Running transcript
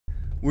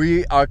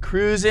We are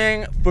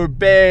cruising for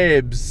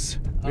babes.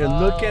 We're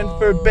looking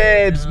for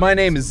babes. My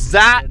name is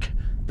Zach.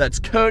 That's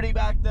Cody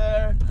back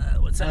there.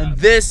 What's up? And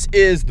this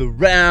is the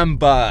Ram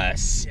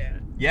Bus.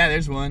 Yeah,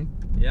 there's one.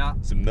 Yeah.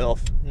 It's a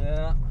MILF.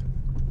 Yeah.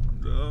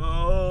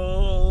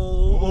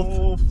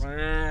 Oh,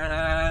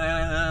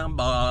 Ram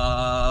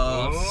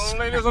Bus.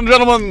 Ladies and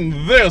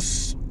gentlemen,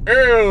 this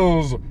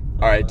is...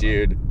 Alright,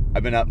 dude.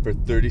 I've been up for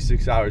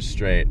 36 hours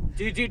straight.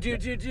 Dude. What do you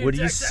see? What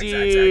do you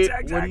see?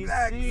 Zach,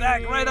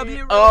 right up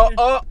here.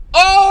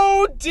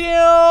 Oh,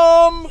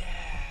 damn! Yeah.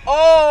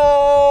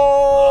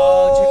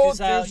 Oh, check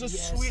this out. There's a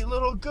sweet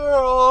little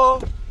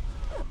girl.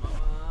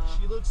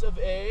 She looks of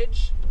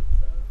age.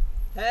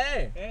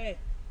 Hey. Hey,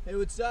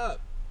 what's up?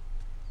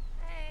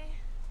 Hey.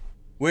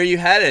 Where are you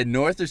headed,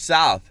 north or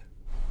south?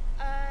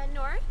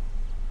 North?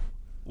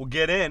 We'll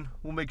get in.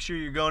 We'll make sure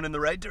you're going in the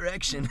right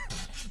direction.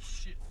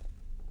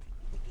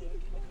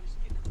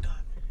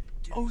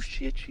 Oh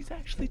shit, she's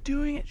actually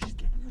doing it. She's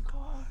getting in the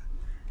car.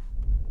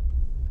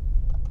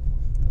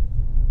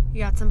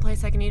 You got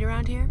someplace I can eat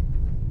around here?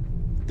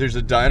 There's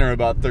a diner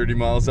about 30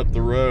 miles up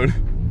the road.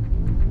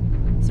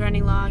 Is there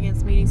any law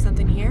against meeting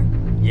something here?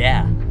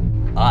 Yeah,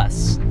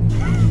 us.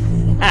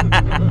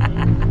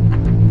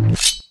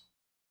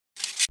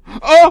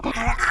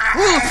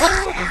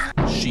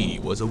 She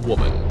was a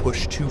woman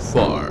pushed too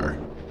far.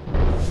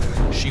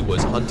 She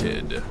was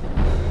hunted.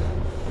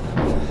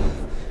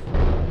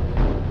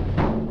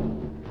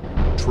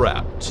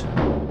 Trapped.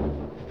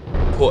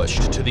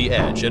 Pushed to the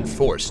edge and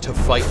forced to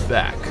fight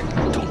back.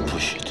 Don't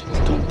push it.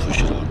 Don't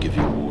push it. I'll give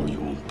you more you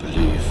won't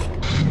believe.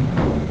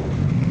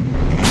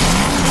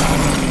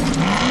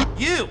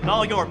 You and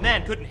all your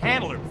men couldn't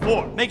handle her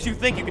before. Makes you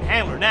think you can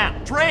handle her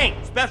now. Train,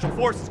 special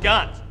forces,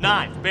 guns,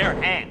 knives, bare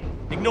hand.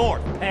 Ignore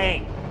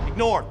pain.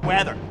 Ignore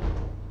weather.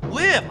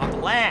 Live on the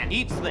land,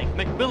 eats things,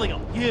 make a billing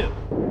on you.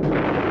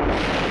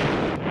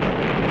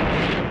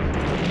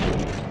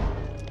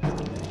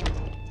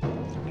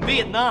 In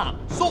Vietnam,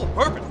 sole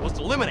purpose was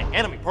to eliminate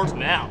enemy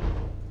personnel.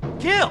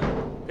 Kill.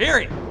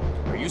 Period.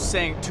 Are you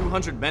saying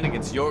 200 men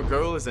against your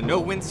girl is a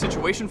no-win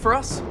situation for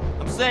us?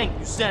 I'm saying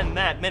you send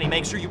that many,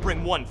 make sure you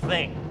bring one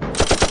thing.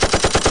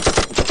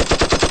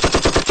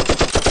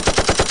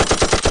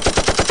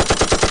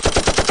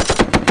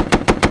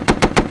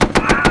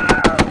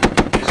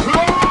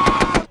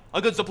 A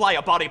good supply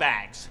of body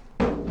bags.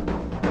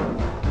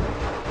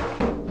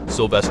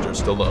 Sylvester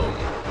Stallone.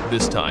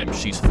 This time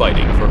she's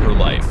fighting for her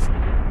life.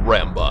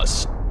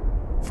 Rambus.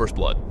 First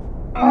blood.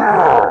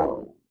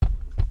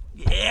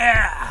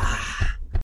 Yeah!